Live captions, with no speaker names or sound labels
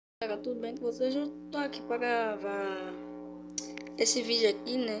Galera, tudo bem com vocês? Eu tô aqui para gravar esse vídeo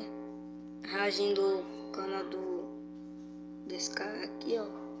aqui, né? Reagindo o canal desse cara aqui, ó.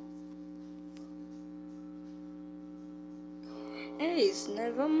 É isso,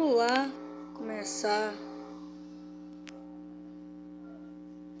 né? Vamos lá começar.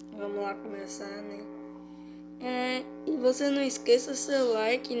 né? E você não esqueça seu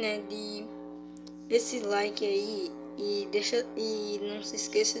like, né? Esse like aí. E não se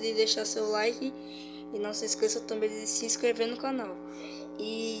esqueça de deixar seu like. E não se esqueça também de se inscrever no canal.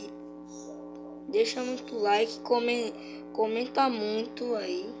 E deixa muito like, comenta muito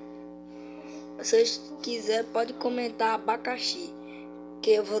aí. Se vocês quiser pode comentar abacaxi,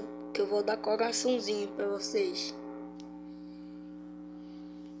 que eu vou dar coraçãozinho para vocês.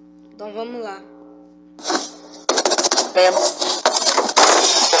 Então vamos lá.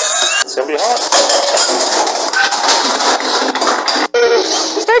 It's gonna be hot.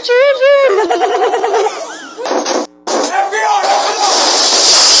 Start your engine!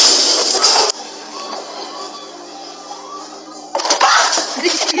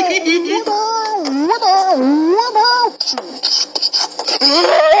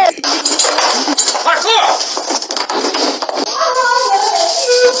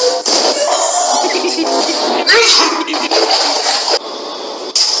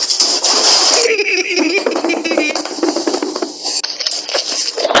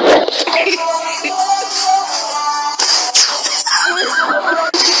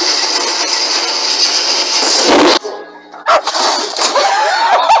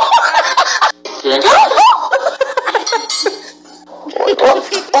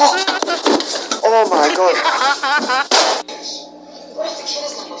 Oh my god.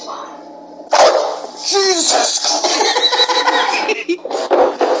 Jesus.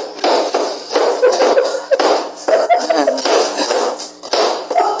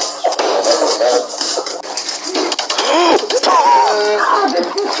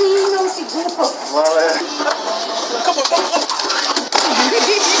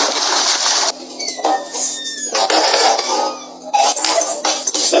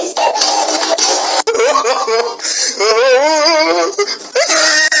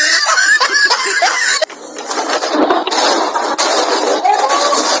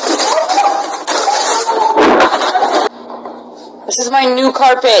 This is my new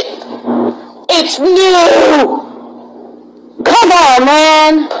carpet. It's new! Come on,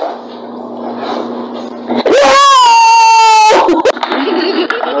 man! No!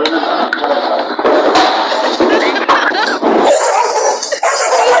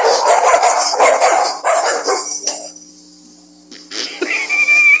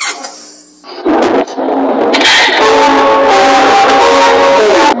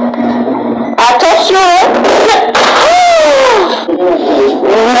 I touched you!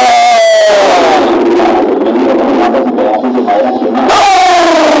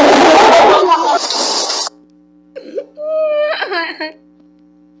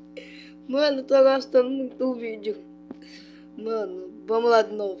 Mano, tô gostando muito do vídeo. Mano, vamos lá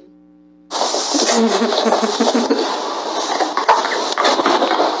de novo.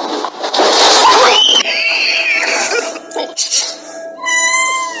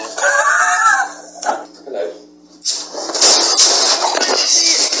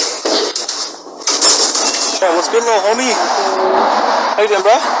 Hey, what's good, little homie? How you doing,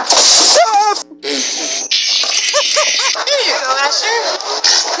 bro? Here you go, Asher.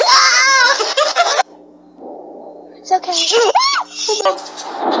 It's okay.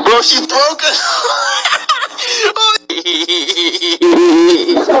 Bro, she's broken.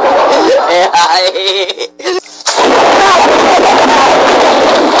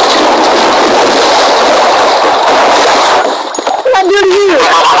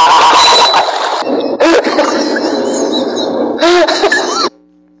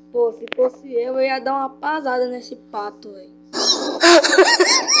 Pô, se fosse eu ia dar uma pasada nesse pato, velho.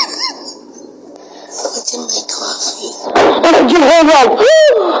 What's in my coffee? You hold on.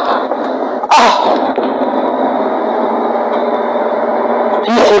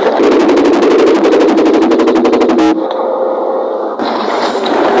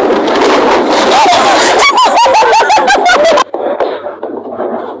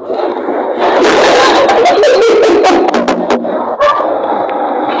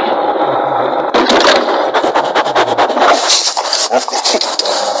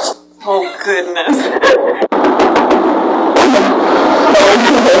 Oh goodness.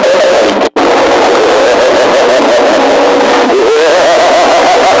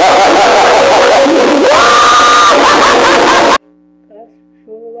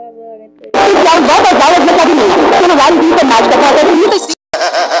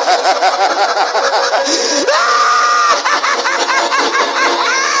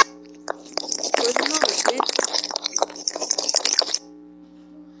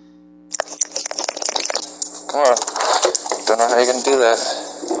 that.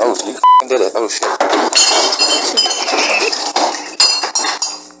 Oh, you f***ing did it. Oh, shit.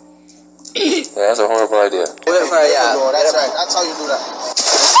 Yeah, that's a horrible idea. Do it for yeah. No, that's right. That's how you do that.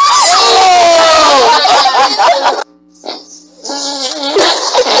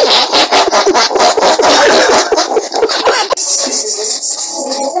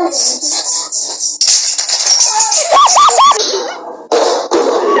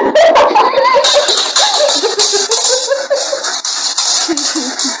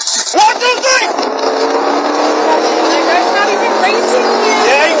 What the thing? That's not even racing yet.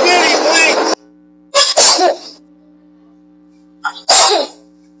 Yeah, he did. He blinked.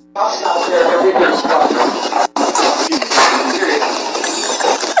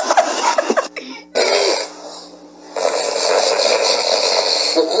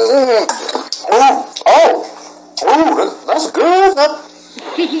 Oh, that's good.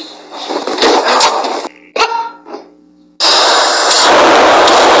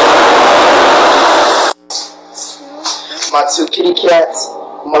 My two kitty cats.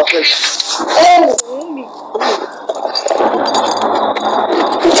 My fish. Oh!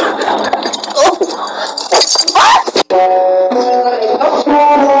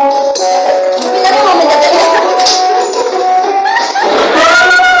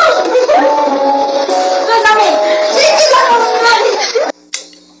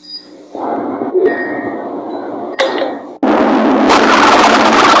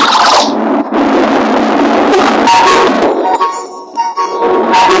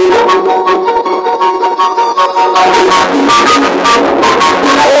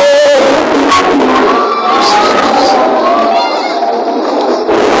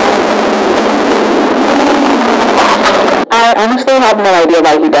 I honestly have no idea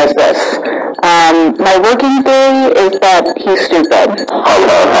why he does this. My working theory is that he's stupid.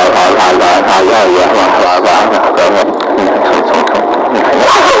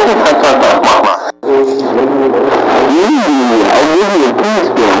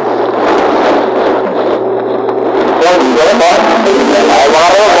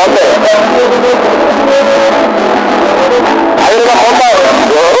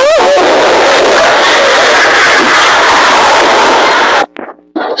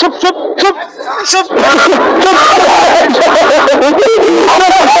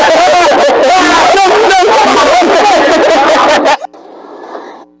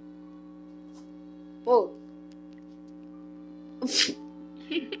 Pô.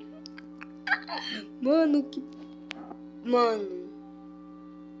 Mano, que... Mano.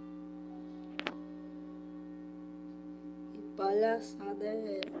 Que palhaçada é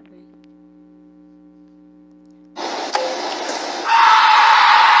essa, velho?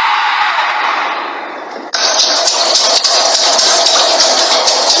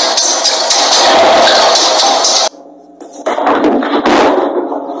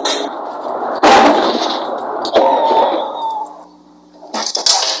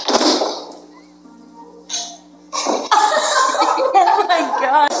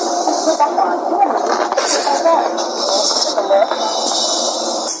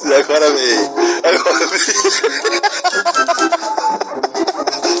 Agora veio. Agora veio.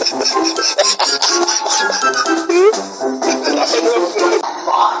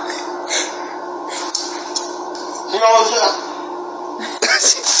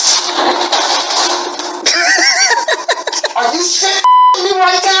 Are you shitting me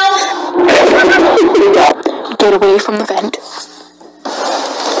right now? Get away from the vent.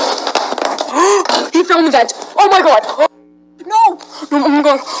 He fell in the vent. Oh my god. No. No, oh my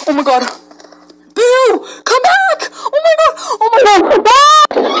god. Oh my god. Boo! Come back! Oh my god. Oh my god.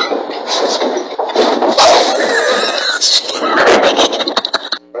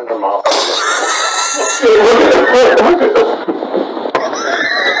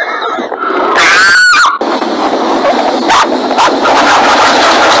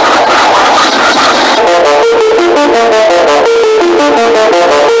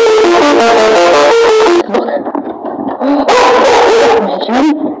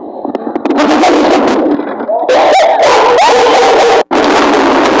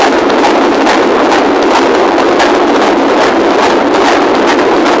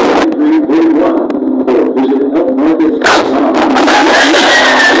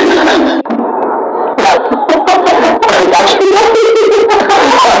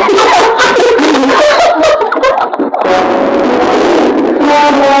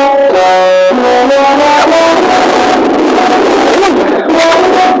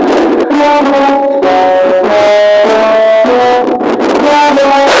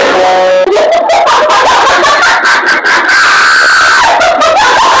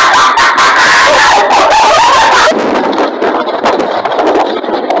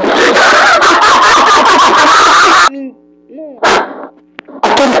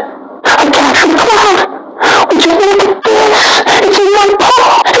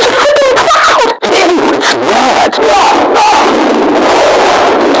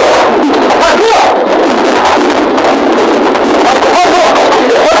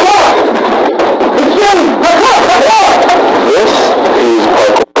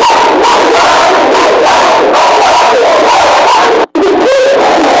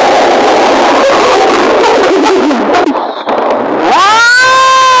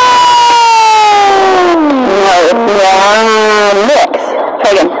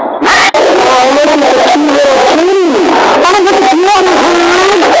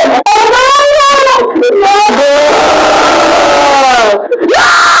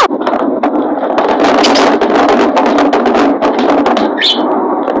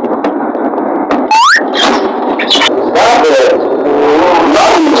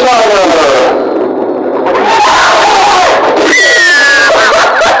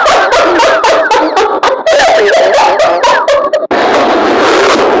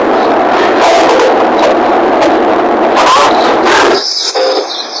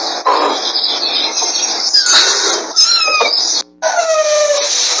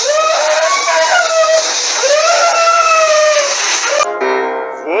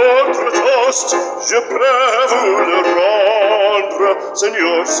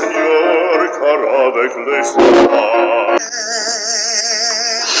 le Seigneur, car avec les soldats.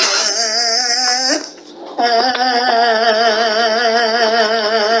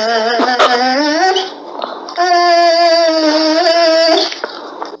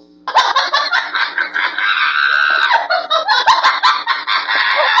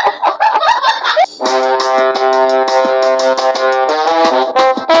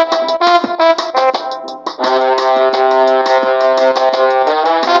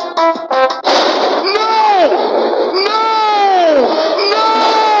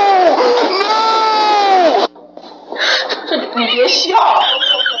你别笑。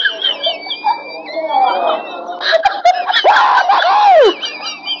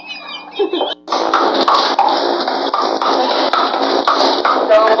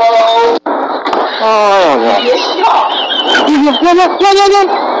你别笑。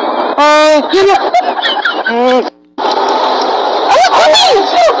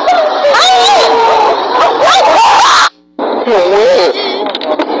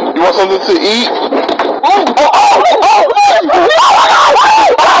You want something to eat?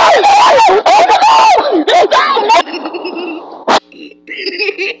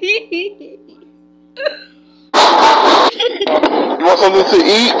 You want something to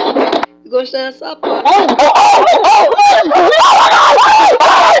eat? Gostei dessa parte.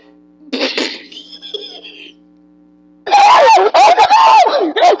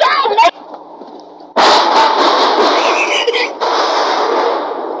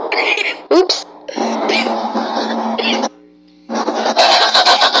 Oops.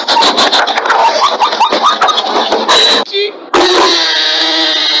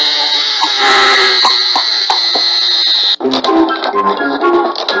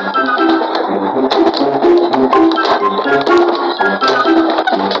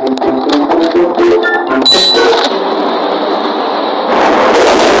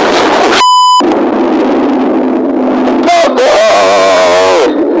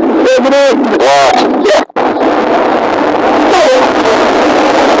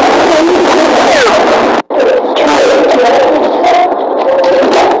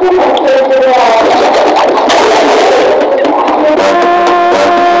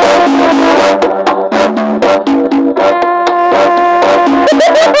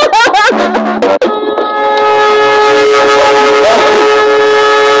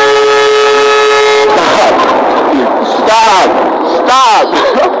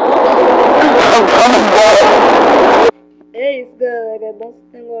 É isso, galera. É bom que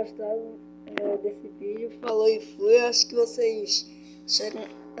tenham gostado desse vídeo. Falou e fui. Acho que vocês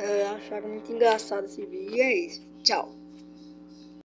acharam muito engraçado esse vídeo. E é isso. Tchau.